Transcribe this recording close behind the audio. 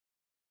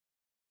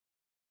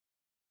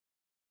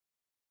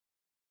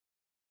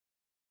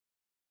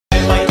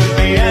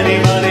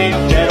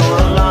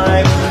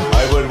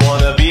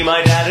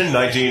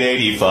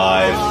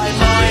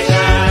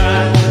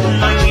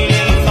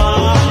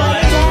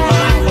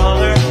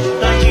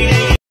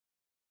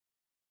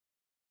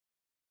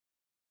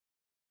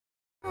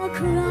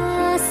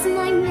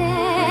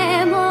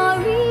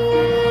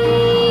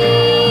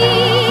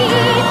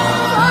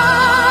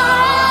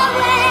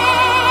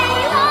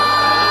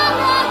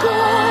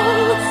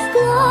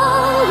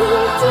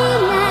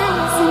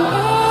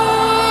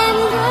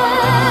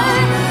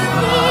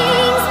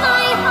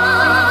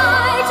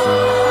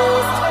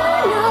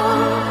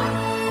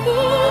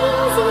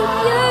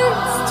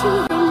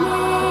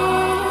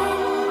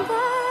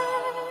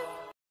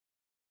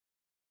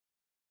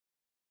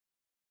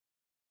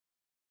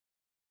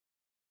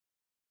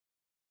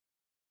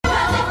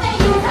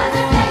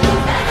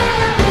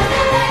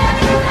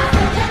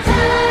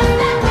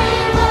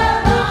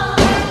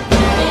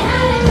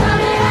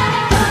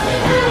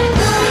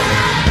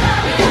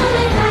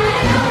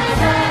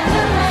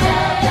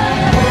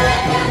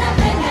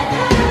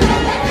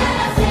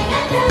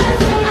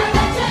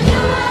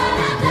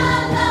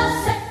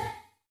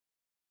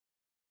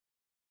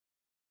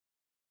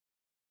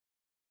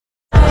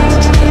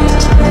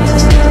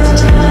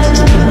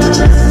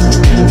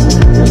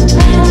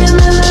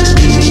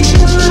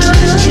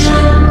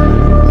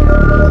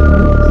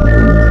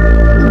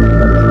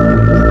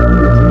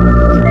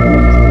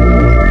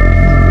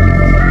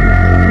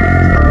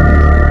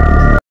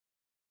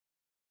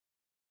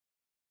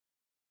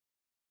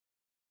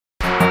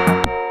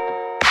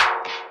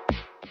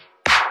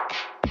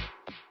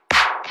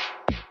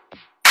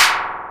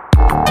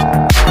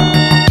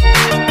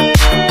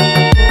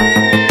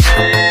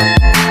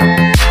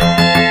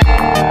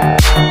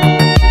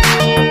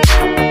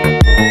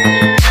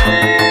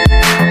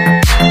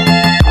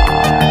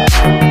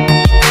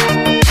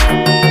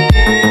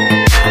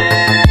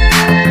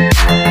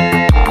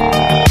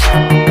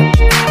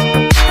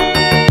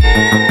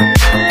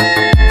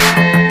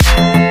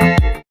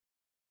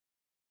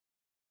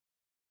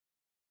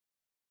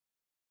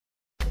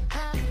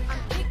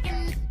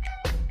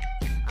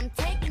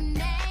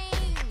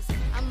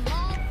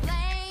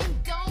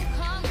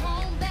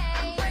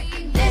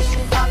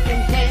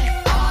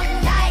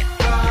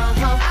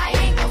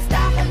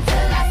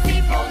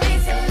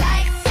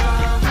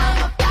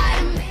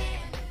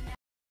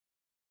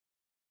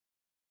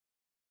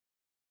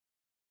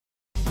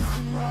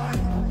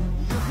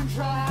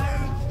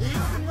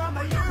Looking on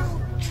my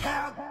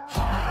YouTube.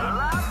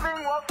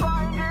 Laughing while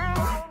finding.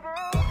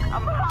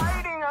 I'm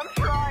hiding, I'm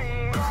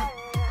trying.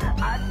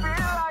 I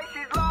feel like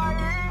she's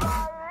lying.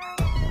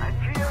 I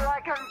feel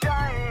like I'm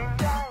dying.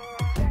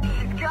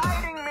 She's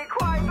guiding me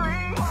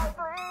quietly,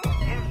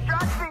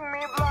 instructing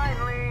me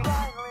blindly.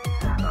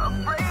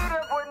 Afraid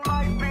of what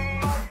might be.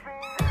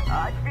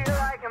 I feel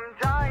like I'm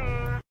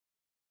dying.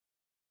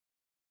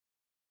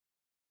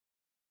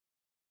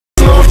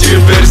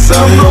 Теперь со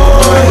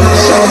мной.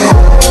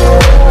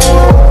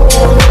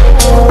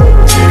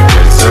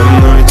 Теперь со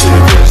мной,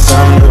 теперь со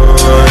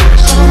мной.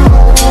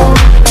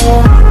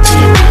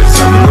 Теперь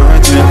со мной,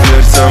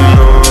 теперь со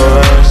мной.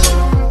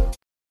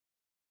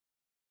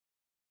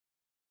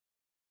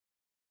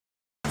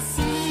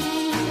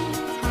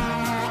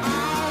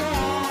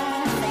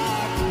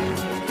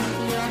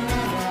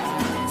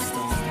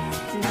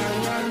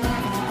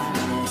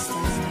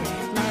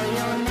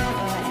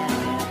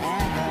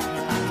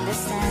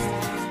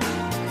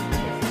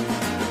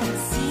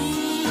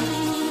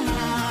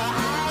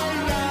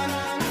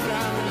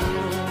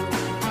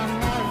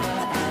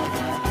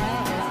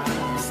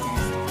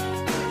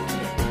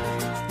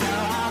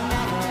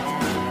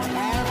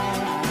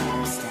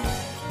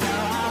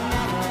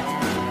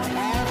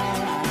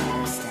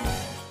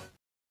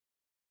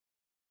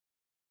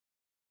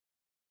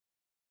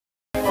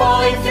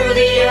 Falling through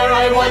the air,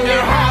 I wonder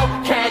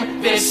how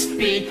can this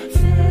be fair?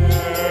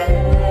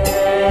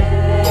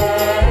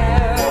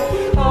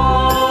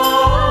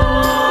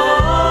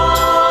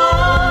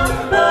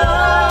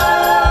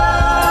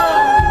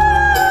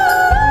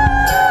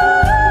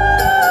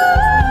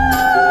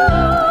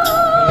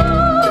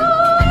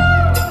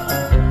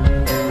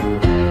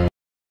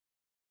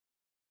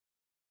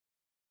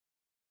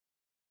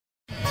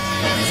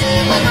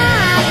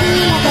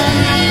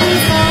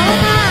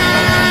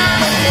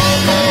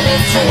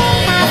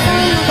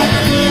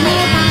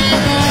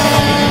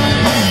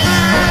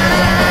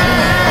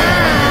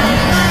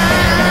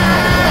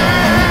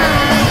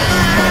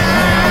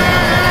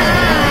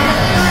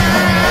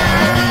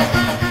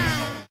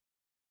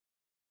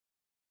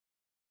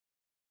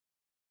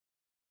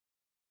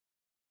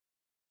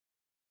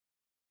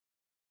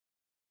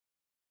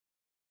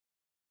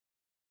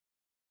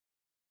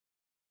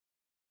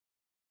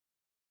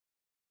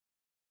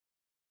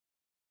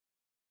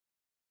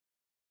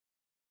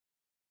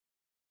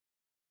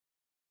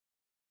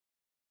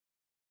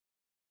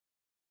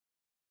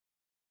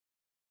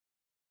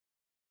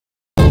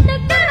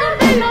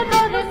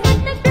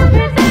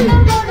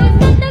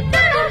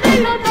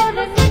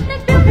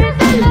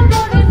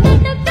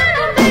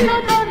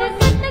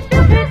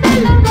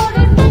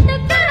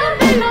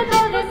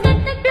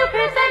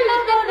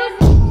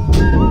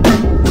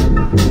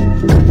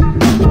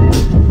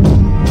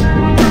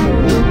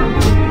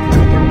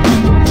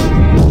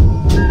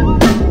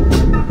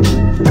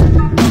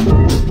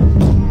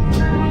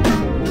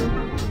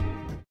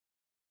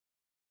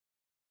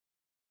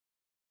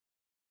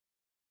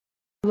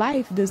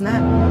 Life does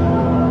not